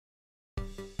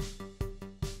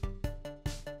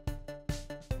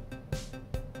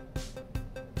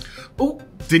Oh,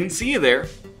 didn't see you there.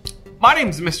 My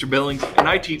name's Mr. Billings, and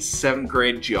I teach 7th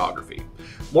grade geography.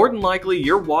 More than likely,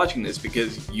 you're watching this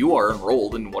because you are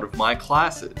enrolled in one of my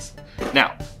classes.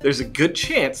 Now, there's a good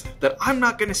chance that I'm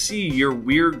not going to see your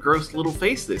weird, gross little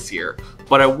face this year,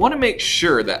 but I want to make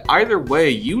sure that either way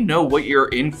you know what you're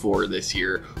in for this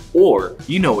year, or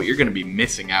you know what you're going to be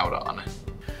missing out on.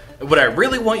 What I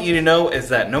really want you to know is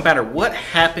that no matter what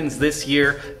happens this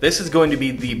year, this is going to be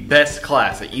the best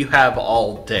class that you have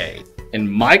all day. In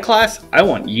my class, I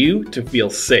want you to feel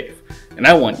safe, and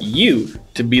I want you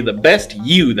to be the best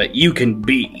you that you can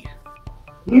be.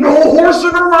 No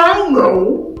horsing around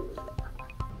though!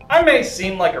 I may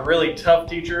seem like a really tough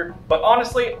teacher, but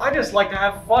honestly, I just like to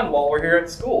have fun while we're here at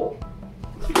school.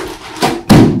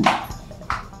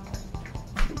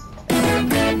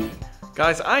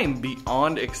 Guys, I am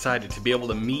beyond excited to be able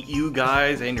to meet you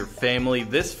guys and your family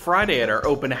this Friday at our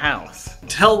open house.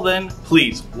 Till then,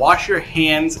 please wash your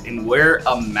hands and wear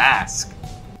a mask.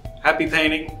 Happy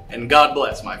painting, and God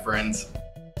bless, my friends.